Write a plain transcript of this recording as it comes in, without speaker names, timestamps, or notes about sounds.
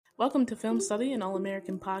Welcome to Film Study, an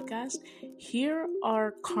all-American podcast. Here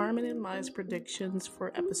are Carmen and Maya's predictions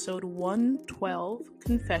for episode 112,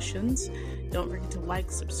 Confessions. Don't forget to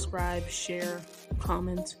like, subscribe, share,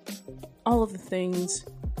 comment, all of the things.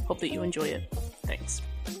 Hope that you enjoy it. Thanks.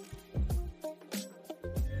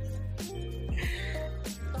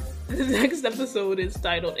 The next episode is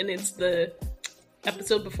titled, and it's the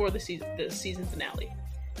episode before the season finale.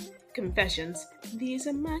 Confessions. These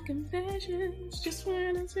are my confessions. Just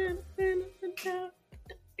when I said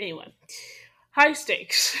anyway. High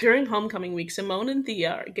stakes. During homecoming week, Simone and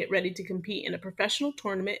Thea get ready to compete in a professional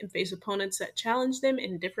tournament and face opponents that challenge them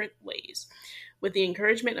in different ways. With the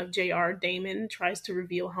encouragement of JR, Damon tries to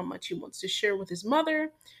reveal how much he wants to share with his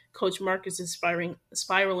mother. Coach Marcus is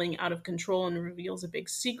spiraling out of control and reveals a big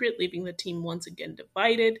secret, leaving the team once again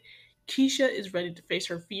divided. Keisha is ready to face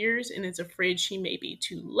her fears and is afraid she may be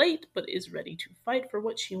too late, but is ready to fight for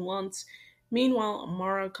what she wants. Meanwhile,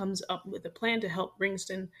 Amara comes up with a plan to help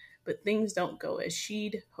Bringston, but things don't go as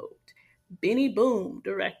she'd hoped. Benny Boom,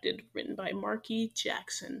 directed, written by Marky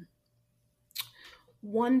Jackson.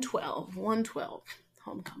 112,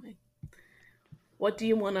 Homecoming. What do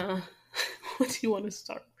you wanna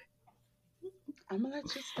start with? I'm gonna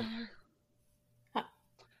let you start.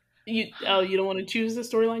 You don't want to choose the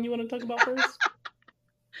storyline you want to talk about first?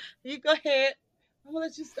 You go ahead. I'm gonna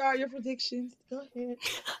let you start your predictions. Go ahead.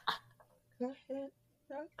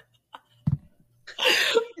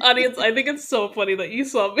 Audience, I think it's so funny that you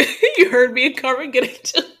saw me. You heard me and Carmen getting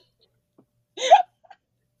to.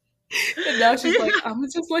 And now she's like, I'm gonna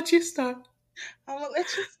just let you start. I'm gonna let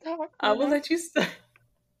you start. I'm gonna let you start.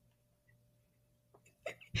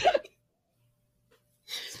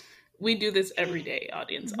 We do this every day,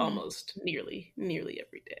 audience. Mm-hmm. Almost, nearly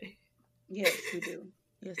every day. Yes, we do.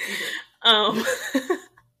 Yes, we do.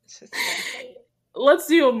 Let's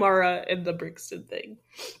do Amara and the Bringston thing.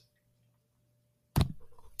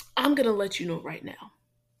 I'm gonna let you know right now.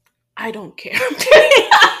 I don't care.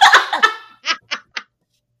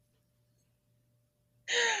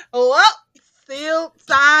 Well, sealed,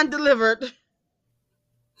 signed, delivered.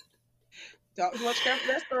 Don't too much care for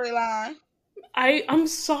that storyline. I'm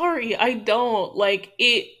sorry, I don't. Like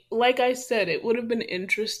I said, it would have been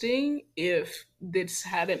interesting if this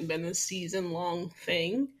hadn't been a season-long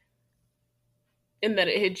thing and that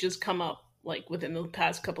it had just come up like within the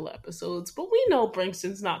past couple of episodes. But we know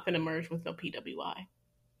Bringston's not going to merge with no PWI.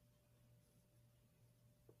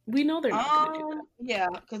 We know they're not going to do that. Yeah,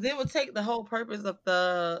 because it would take the whole purpose of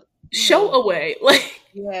the show away. Like,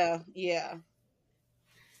 yeah.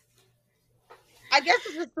 I guess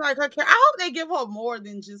it's just like her character. I hope they give her more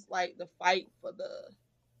than just like the fight for the.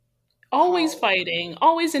 Always fighting,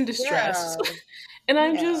 always in distress, yeah. And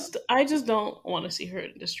I just don't want to see her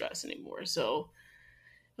in distress anymore. So,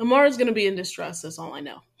 Amara's gonna be in distress. That's all I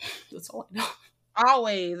know. That's all I know.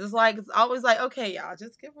 Always, it's always like, okay, y'all,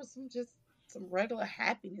 just give her some regular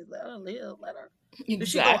happiness. Let her live. Let her. Exactly. Does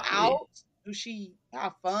she go out? Does she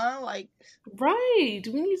have fun? Like, right?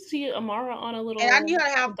 We need to see Amara on a little. And I need her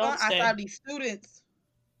to have fun outside of these students.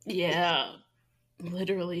 Yeah,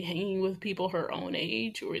 literally hanging with people her own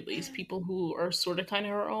age, or at least people who are sort of kind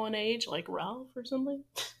of her own age, like Ralph or something.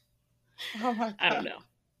 Oh my God. I don't know.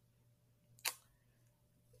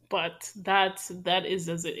 But that is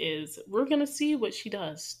as it is. We're gonna see what she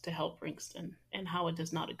does to help Bringston and how it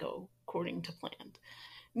does not go according to plan.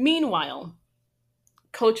 Meanwhile,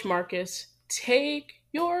 Coach Marcus, take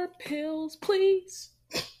your pills, please.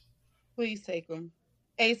 Please take them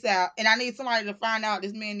ASAP. And I need somebody to find out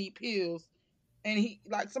this man need pills. And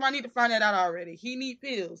somebody need to find that out already. He need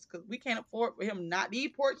pills because we can't afford for him not.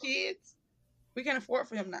 These poor kids, we can't afford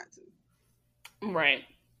for him not to. Right.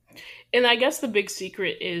 And I guess the big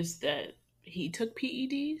secret is that he took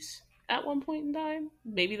PEDs at one point in time.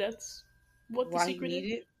 Maybe that's what the secret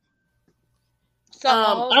is. So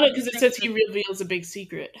I don't, because it says he reveals a big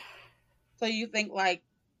secret. So you think like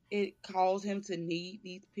it caused him to need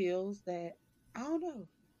these pills that I don't know.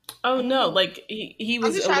 Oh no! Like he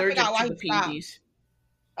was allergic to the PEDs.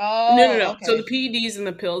 Oh no. Okay. So the PEDs and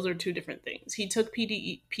the pills are two different things. He took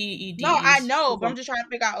PEDs. No, I know, but I'm just trying to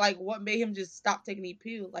figure out like what made him just stop taking these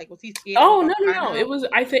pills. Like, was he scared? Oh no! It was.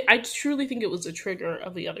 I truly think it was a trigger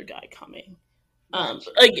of the other guy coming.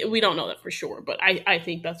 Like we don't know that for sure, but I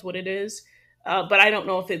think that's what it is. But I don't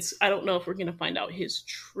know if we're gonna find out his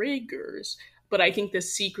triggers. But I think the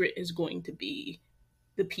secret is going to be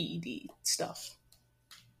the PED stuff.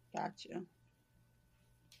 Gotcha.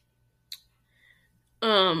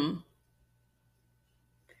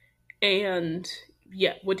 And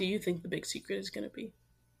yeah, what do you think the big secret is going to be?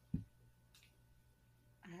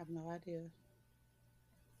 I have no idea.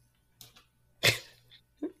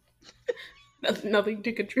 Nothing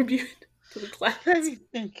to contribute to the class. Let me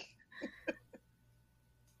think.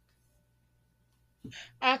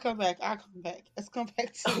 I'll come back. Let's come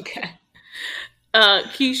back to it. Okay.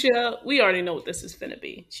 Keisha, we already know what this is gonna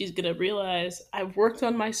be. She's gonna realize I've worked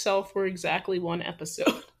on myself for exactly one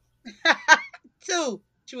episode. 2.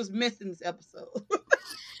 She was missing this episode.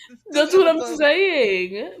 That's what I'm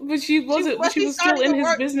saying. But she wasn't. But She was still in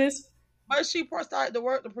his business. But she started to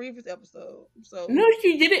work the previous episode. So No,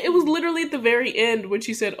 she didn't. It was literally at the very end when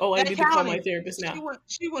she said, "Oh, I need to call my therapist now."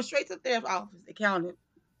 She went straight to the therapist's office. It counted.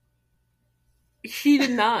 She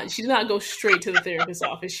did not. She did not go straight to the therapist's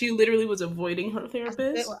office. She literally was avoiding her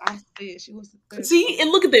therapist. I said she was. See, and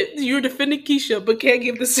look at that. You're defending Keisha, but can't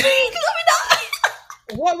give the same. Let me not.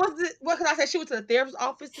 What was it? What could I say? She went to the therapist's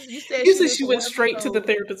office. You said she went straight to the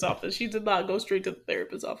therapist's office. She did not go straight to the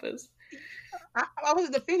therapist's office. I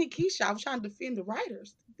wasn't defending Keisha. I was trying to defend the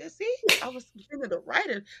writers. See, I was defending the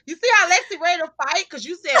writers. You see how Lexi ready to fight? Because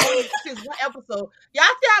you said since one episode. Y'all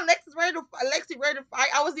see how Lexi ready to fight?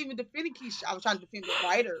 I wasn't even defending Keisha. I was trying to defend the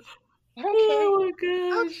writers. Okay. Oh my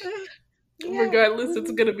gosh. Okay. Yeah. Regardless,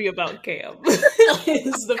 it's going to be about Cam.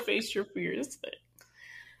 It's the face your fears thing.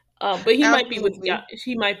 But he might be with Gabby.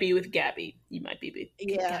 He might be with Gabby. She might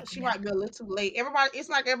be a little too late. It's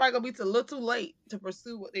like everybody gonna be a little too late to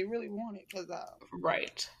pursue what they really wanted.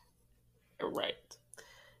 Right.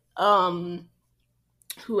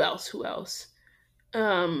 Who else?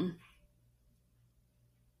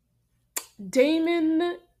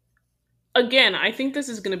 Damon. Again, I think this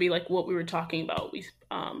is gonna be like what we were talking about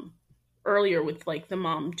earlier with like the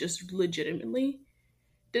mom just legitimately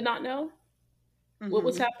did not know what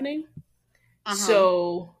was happening.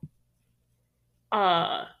 So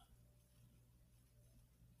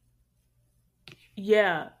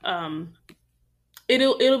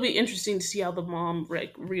it'll be interesting to see how the mom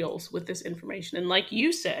reels with this information. And like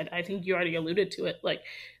you said, I think you already alluded to it, like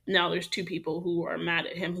now there's 2 people who are mad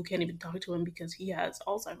at him who can't even talk to him because he has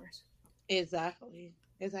Alzheimer's. Exactly.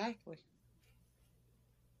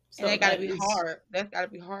 So and that gotta be hard. That's gotta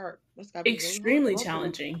be hard. That's gotta be extremely really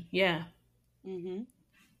challenging. Yeah.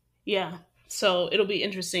 Yeah. So it'll be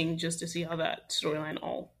interesting just to see how that storyline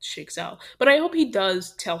all shakes out. But I hope he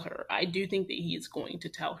does tell her. I do think that he's going to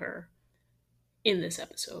tell her in this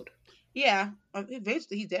episode. Yeah.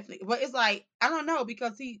 Eventually he definitely. But it's like, I don't know,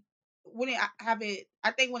 because I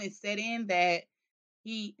think when it set in that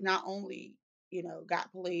he not only,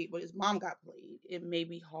 got played, but his mom got played, it may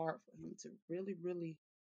be hard for him to really, really.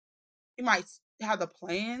 He might have the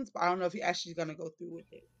plans, but I don't know if he actually is going to go through with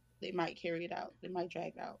it. They might carry it out. They might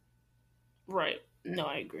drag out. Right. No,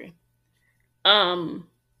 I agree. And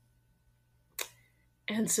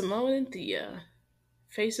Simone and Thea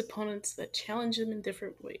face opponents that challenge them in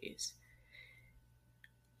different ways.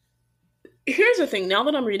 Here's the thing. Now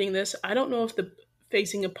that I'm reading this, I don't know if the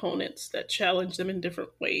facing opponents that challenge them in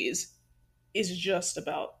different ways is just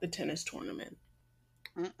about the tennis tournament.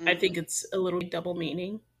 I think it's a little double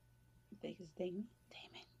meaning. I think it's Damon.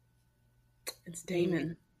 It's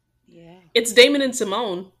Damon. Yeah. It's Damon and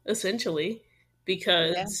Simone, essentially,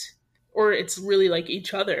 because, or it's really like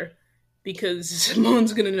each other, because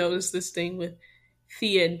Simone's going to notice this thing with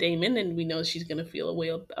Thea and Damon, and we know she's going to feel a way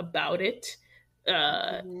about it.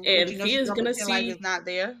 And Thea's going to see. Like it's not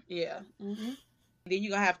there. Yeah. Mm-hmm. Then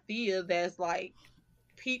you're going to have Thea that's like,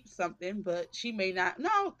 peep something, but she may not.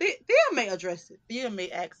 No, Thea may address it. Thea may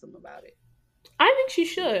ask him about it. I think she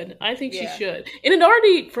should. She should. And it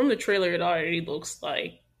already, from the trailer, it already looks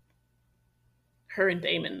like her and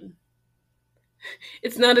Damon.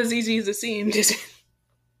 It's not as easy as it seemed, is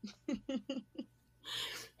it?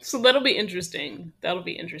 So that'll be interesting. The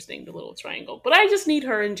little triangle. But I just need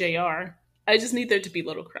her and JR. I just need there to be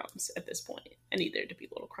little crumbs at this point. I need there to be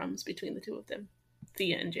little crumbs between the 2 of them.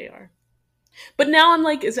 Thea and JR. But now I'm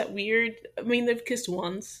like, is that weird? I mean, they've kissed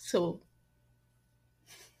once, so...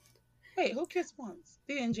 Wait, who kissed once?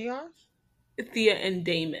 Thea and JR? Thea and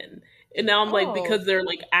Damon. And now I'm like, because they're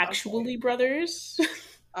like actually brothers.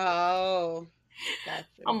 Oh, gotcha.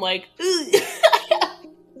 I'm like, for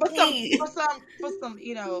some,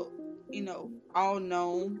 all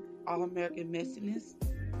known, all American messiness.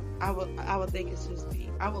 I would think it's just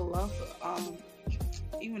I would love for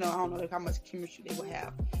even though I don't know how much chemistry they would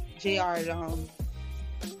have, JR and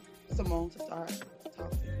Simone to start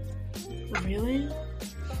talking. Really?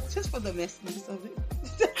 Just for the messiness of it.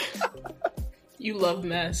 You love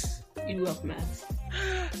mess.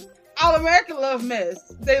 All American love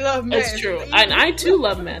mess. They love mess. That's true. And I too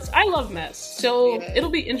love mess. I love mess. So it'll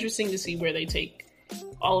be interesting to see where they take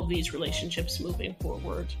all of these relationships moving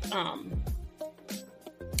forward.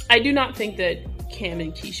 I do not think that Cam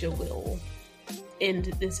and Keisha will end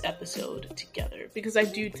this episode together, because I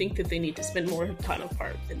do think that they need to spend more time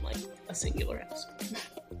apart than like a singular episode.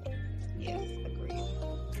 Yes, agreed.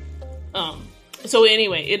 So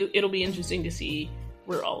anyway, it'll be interesting to see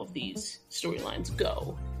where all of these storylines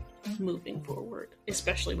go moving forward,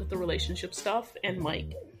 especially with the relationship stuff. And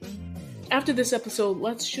like, after this episode,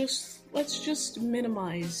 let's just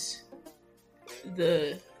minimize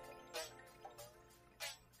the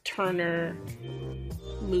Turner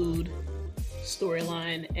Mood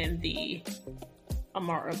storyline and the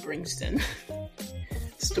Amara Bringston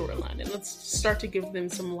storyline, and let's start to give them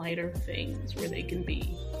some lighter things where they can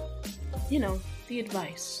be, you know, the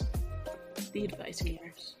advice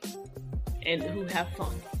givers, and who have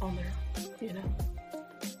fun on their own, you know.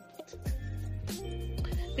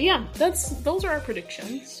 But yeah, those are our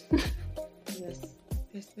predictions.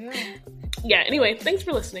 Yes, they are. Yeah, anyway, thanks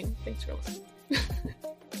for listening.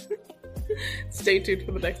 Stay tuned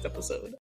for the next episode.